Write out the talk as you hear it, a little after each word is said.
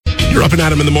You're up and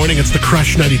at 'em in the morning. It's the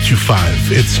Crush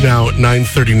 92.5. It's now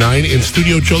 9:39 in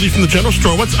studio. Joeli from the general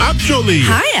store. What's up, Joeli?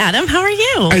 Hi, Adam. How are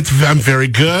you? I'm very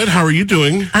good. How are you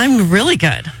doing? I'm really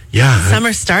good. Yeah.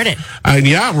 Summer started.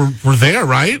 We're there,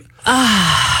 right?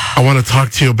 I want to talk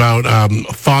to you about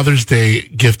Father's Day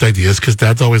gift ideas because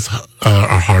dads always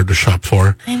are hard to shop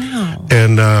for. I know.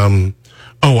 And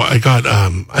I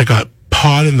got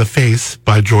pawed in the face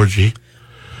by Georgie.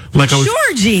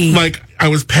 Georgie. I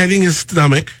was petting his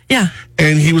stomach. Yeah.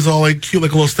 And he was all like cute,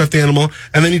 like a little stuffed animal.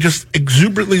 And then he just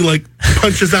exuberantly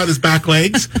punches out his back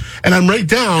legs. And I'm right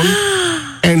down.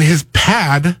 And his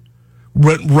pad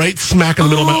went right smack in the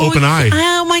middle of my open eye.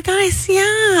 Oh my gosh,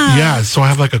 yeah. Yeah, so I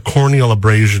have like a corneal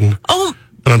abrasion. Oh,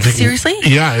 and I'm thinking, seriously?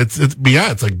 Yeah, it's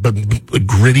like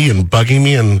gritty and bugging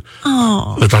me. And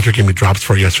the doctor gave me drops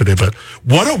for it yesterday. But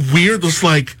what a weird,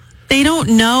 they don't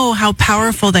know how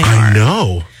powerful they are. I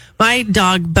know. My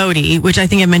dog, Bodie, which I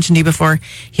think I mentioned to you before,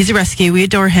 he's a rescue. We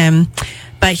adore him.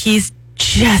 But he's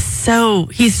just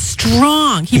he's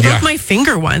strong. He broke my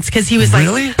finger once because he was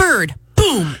like, bird,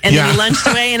 boom. And then he lunged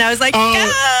away and I was like,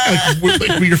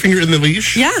 with your finger in the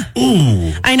leash? Yeah.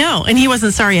 Ooh. I know. And he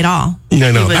wasn't sorry at all.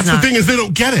 I know. That's the thing is they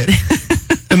don't get it.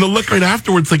 And the look right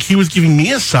afterwards, he was giving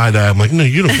me a side eye. I'm like, no,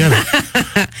 you don't get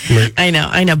it. I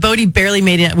know. Bodie barely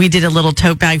made it. We did a little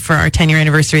tote bag for our 10-year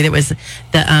anniversary that was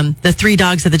the three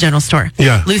dogs at the general store.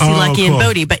 Yeah. Lucy, Lucky, and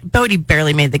Bodie. But Bodie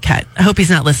barely made the cut. I hope he's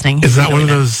not listening. Is that one of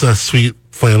those sweet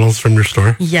flannels from your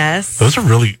store? Yes. Those are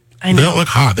really... I know. They don't look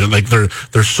hot.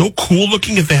 They're so cool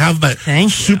looking. If they have that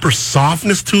super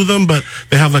softness to them, but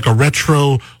they have a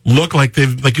retro look,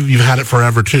 you've had it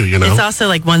forever too. You know, it's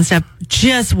also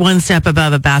just one step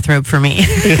above a bathrobe for me.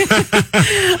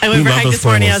 I went for a hike this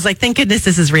morning. I was like, thank goodness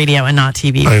this is radio and not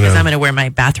TV because I'm going to wear my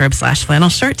bathrobe /flannel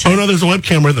shirt today. Oh no, there's a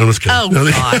webcam right there. I'm just kidding.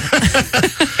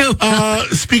 Oh God.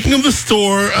 Speaking of the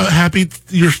store,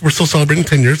 we're still celebrating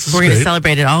 10 years. We're going to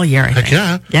celebrate it all year. I think.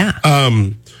 Yeah.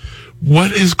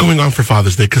 What is going on for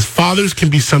Father's Day? Because fathers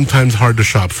can be sometimes hard to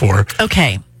shop for.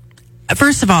 Okay.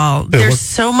 First of all, there's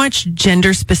so much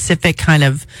gender-specific kind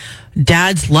of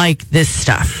dads like this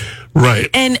stuff. Right.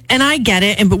 And I get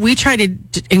it, but we try to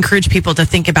encourage people to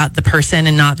think about the person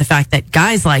and not the fact that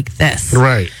guys like this.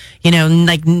 Right. You know,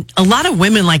 a lot of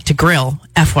women like to grill,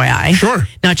 FYI. Sure.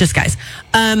 Not just guys.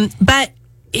 But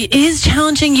it is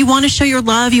challenging. You want to show your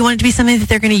love. You want it to be something that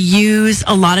they're going to use.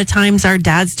 A lot of times our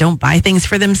dads don't buy things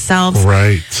for themselves.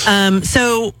 Right.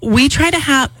 So we try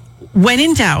to when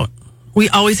in doubt, we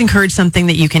always encourage something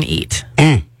that you can eat.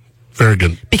 Very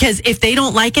good. Because if they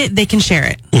don't like it, they can share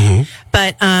it. Mm-hmm.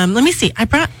 But let me see.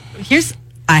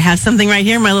 I have something right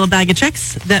here in my little bag of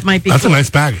tricks that might be That's cool. a nice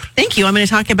bag. Thank you. I'm going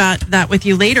to talk about that with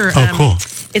you later. Oh, cool.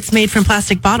 It's made from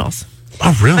plastic bottles.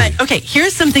 Oh, really? But, okay,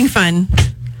 here's something fun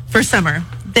for summer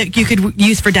that you could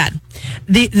use for dad.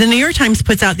 The New York Times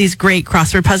puts out these great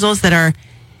crossword puzzles that are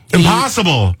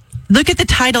impossible. Look at the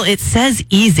title. It says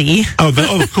easy. Oh,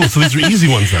 cool. So these are easy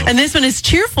ones, though. And this one is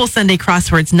Cheerful Sunday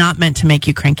Crosswords, not meant to make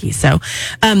you cranky. So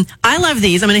I love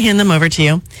these. I'm going to hand them over to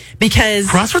you because...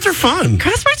 Crosswords are fun.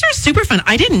 Crosswords are super fun.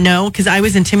 I didn't know because I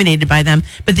was intimidated by them.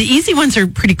 But the easy ones are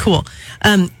pretty cool.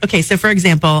 Okay, so for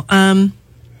example...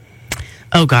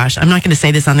 oh, gosh. I'm not going to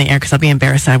say this on the air because I'll be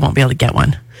embarrassed. I won't be able to get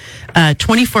one.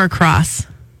 24 across.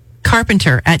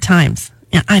 Carpenter at times.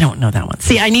 Yeah, I don't know that one.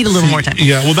 See, I need a little more time.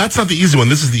 Yeah, well, that's not the easy one.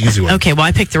 This is the easy one. Okay, well,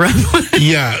 I picked the wrong one.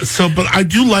 Yeah, but I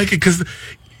do like it because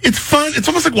it's fun. It's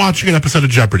almost like watching an episode of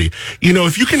Jeopardy. You know,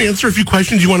 if you can answer a few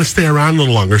questions, you want to stay around a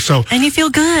little longer. And you feel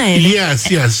good.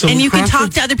 Yes. So and you can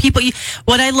talk to other people.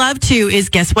 What I love, too, is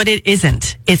guess what it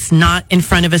isn't? It's not in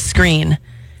front of a screen.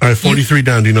 All right, 43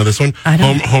 down. Do you know this one? I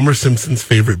don't. Homer Simpson's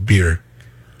favorite beer.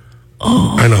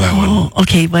 Oh. I know that one.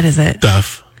 Okay, what is it?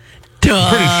 Duff. Duh. I'm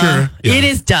pretty sure. Yeah. It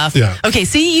is Duff. Yeah. Okay,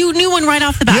 see, you knew one right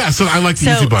off the bat. Yeah, so I like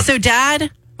the easy button. So dad,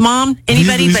 mom,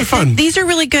 anybody. These are fun. These are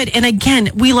really good. And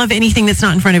again, we love anything that's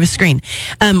not in front of a screen.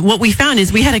 What we found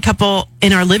is we had a couple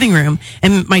in our living room,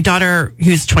 and my daughter,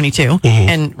 who's 22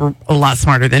 and a lot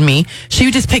smarter than me, she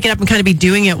would just pick it up and kind of be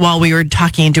doing it while we were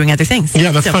talking and doing other things.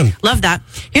 Yeah, that's fun. Love that.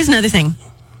 Here's another thing.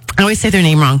 I always say their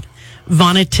name wrong.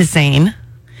 Vonatizane,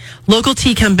 local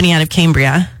tea company out of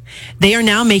Cambria. They are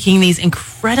now making these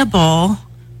incredible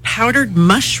powdered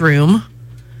mushroom.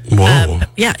 Whoa.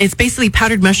 It's basically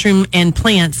powdered mushroom and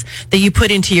plants that you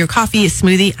put into your coffee, a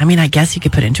smoothie. I mean, I guess you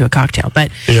could put it into a cocktail,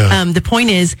 but the point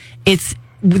is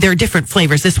there are different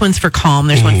flavors. This one's for calm.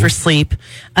 There's one for sleep.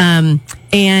 And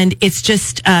it's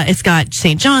just, it's got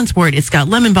St. John's wort. It's got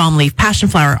lemon balm leaf, passion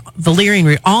flower, valerian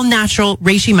root, all natural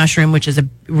reishi mushroom, which is a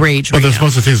rage. But they're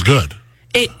supposed to taste good.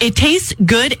 It tastes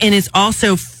good, and it's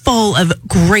also full of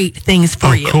great things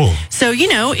for you. Cool. So,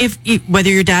 whether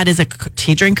your dad is a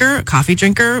tea drinker, a coffee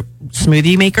drinker,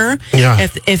 smoothie maker,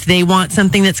 if they want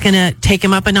something that's going to take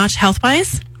them up a notch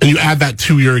health-wise. And you add that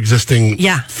to your existing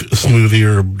smoothie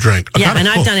or drink.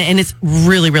 I've done it, and it's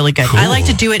really, really good. Cool. I like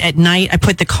to do it at night. I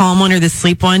put the calm one or the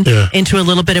sleep one into a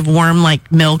little bit of warm,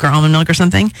 like milk or almond milk or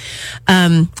something.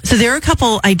 So there are a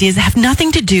couple ideas that have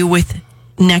nothing to do with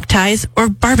neckties or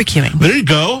barbecuing. There you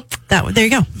go. There you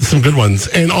go. Some good ones.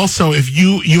 And also, if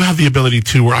you have the ability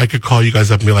to, where I could call you guys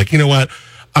up and be like, you know what,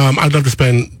 I'd love to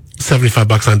spend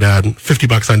 $75 on dad,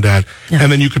 $50 on dad,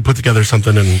 and then you could put together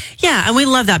something. And we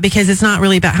love that because it's not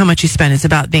really about how much you spend; it's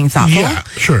about being thoughtful. Yeah,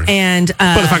 sure. And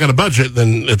but if I got a budget,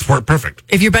 then it's perfect.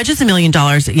 If your budget's $1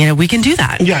 million, we can do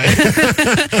that. Yeah.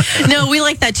 No, we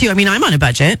like that too. I mean, I'm on a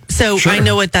budget, so I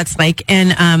know what that's like.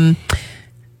 And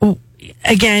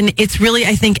again, it's really,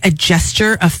 I think, a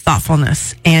gesture of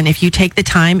thoughtfulness. And if you take the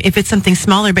time, if it's something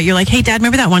smaller, but you're like, hey, Dad,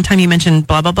 remember that one time you mentioned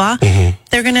blah, blah, blah?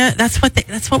 Mm-hmm.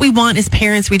 That's what we want as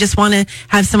parents. We just want to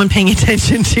have someone paying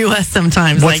attention to us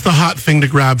sometimes. What's the hot thing to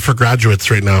grab for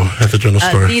graduates right now at the general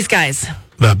store? These guys.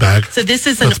 That bag? So this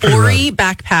is an Ori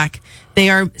backpack.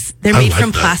 They're made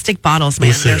from plastic bottles,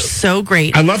 man. They're so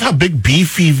great. I love how big,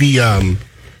 beefy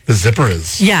the zipper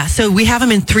is. Yeah, so we have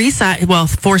them in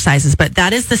 4 sizes, but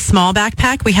that is the small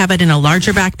backpack. We have it in a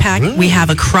larger backpack. Really? We have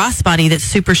a crossbody that's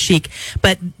super chic,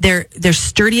 but they're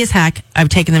sturdy as heck. I've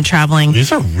taken them traveling.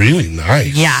 These are really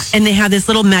nice. Yeah, and they have this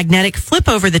little magnetic flip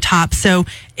over the top, so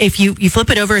if you flip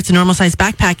it over, it's a normal size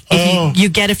backpack. If you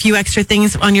get a few extra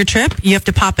things on your trip, you have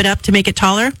to pop it up to make it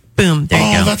taller. Boom, there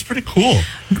you go. Oh, that's pretty cool.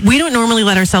 We don't normally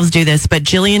let ourselves do this, but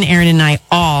Jillian, Aaron, and I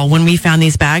when we found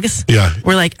these bags,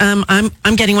 we're like,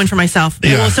 I'm getting one for myself.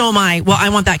 Yeah. Well, so am I. Well, I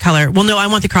want that color. Well, no, I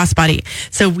want the crossbody.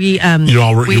 So we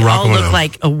all look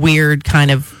like a weird kind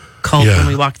of cult when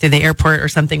we walk through the airport or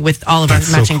something with all of our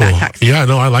matching backpacks. Yeah,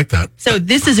 no, I like that. So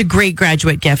this is a great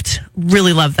graduate gift.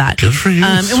 Really love that. Good for you.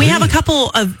 And we have a couple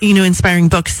of inspiring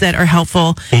books that are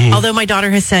helpful. Mm-hmm. Although my daughter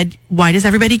has said, why does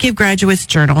everybody give graduates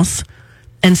journals?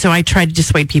 And so I try to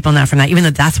dissuade people now from that, even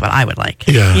though that's what I would like.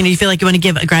 Yeah. You feel like you want to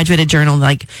give a graduate a journal,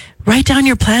 like, write down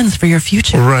your plans for your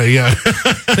future. Right, yeah.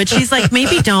 But she's like,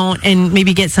 maybe don't, and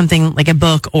maybe get something like a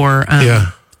book or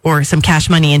some cash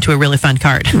money into a really fun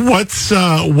card. What's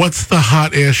the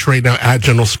hot-ish right now at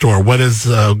General Store? What is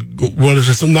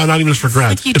this? Not even just for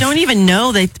grads. Like you don't even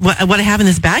know what I have in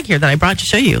this bag here that I brought to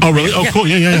show you. Oh, really? Oh, cool.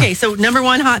 Yeah. Okay, so number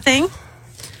one hot thing.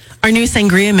 Our new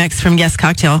sangria mix from Yes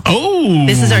Cocktail. Oh.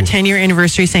 This is our 10-year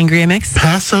anniversary sangria mix.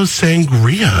 Paso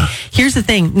sangria. Here's the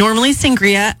thing. Normally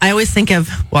sangria, I think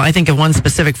of one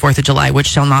specific 4th of July, which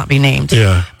shall not be named.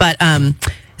 Yeah. But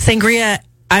sangria,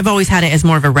 I've always had it as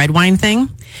more of a red wine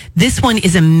thing. This one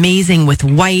is amazing with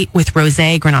white, with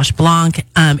rosé, Grenache Blanc.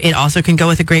 It also can go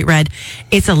with a great red.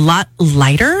 It's a lot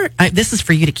lighter. This is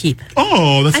for you to keep.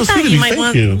 Oh, that's so sweet of you. You might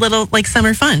want a little like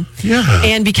summer fun. Yeah.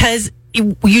 And because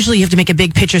usually you have to make a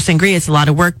big pitcher sangria, it's a lot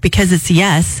of work. Because it's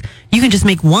Yes, you can just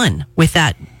make one with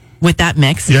that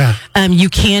mix. Yeah. You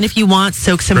can, if you want,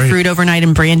 soak some fruit overnight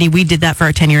in brandy. We did that for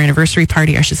our 10-year anniversary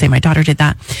party. I should say my daughter did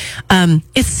that.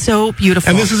 It's so beautiful.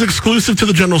 And this is exclusive to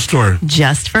the General Store.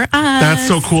 Just for us. That's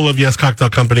so cool of Yes Cocktail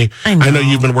Company. I know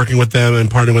you've been working with them and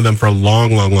partnering with them for a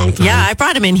long, long, long time. Yeah, I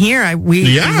brought him in here.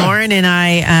 Lauren and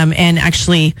I, and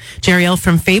actually Jeriel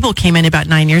from Fable came in about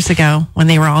 9 years ago when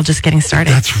they were all just getting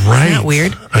started. That's right. Isn't that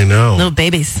weird? I know. Little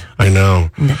babies. I know.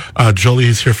 Joeli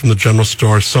is here from the General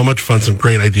Store. So much fun, some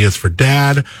great ideas for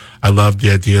dad. I love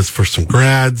the ideas for some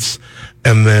grads.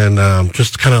 And then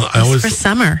just kind of, for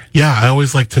summer. Yeah, I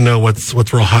always like to know what's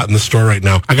real hot in the store right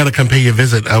now. I got to come pay you a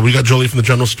visit. We got Joeli from the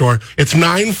General Store. It's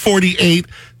 9:48.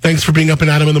 Thanks for being Up and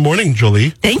Adam in the morning,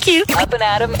 Joeli. Thank you. Up and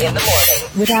Adam in the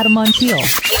morning with Adam Montiel.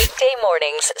 Weekday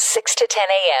mornings, 6 to 10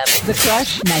 a.m. The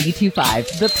Crush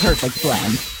 92.5, the perfect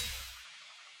blend.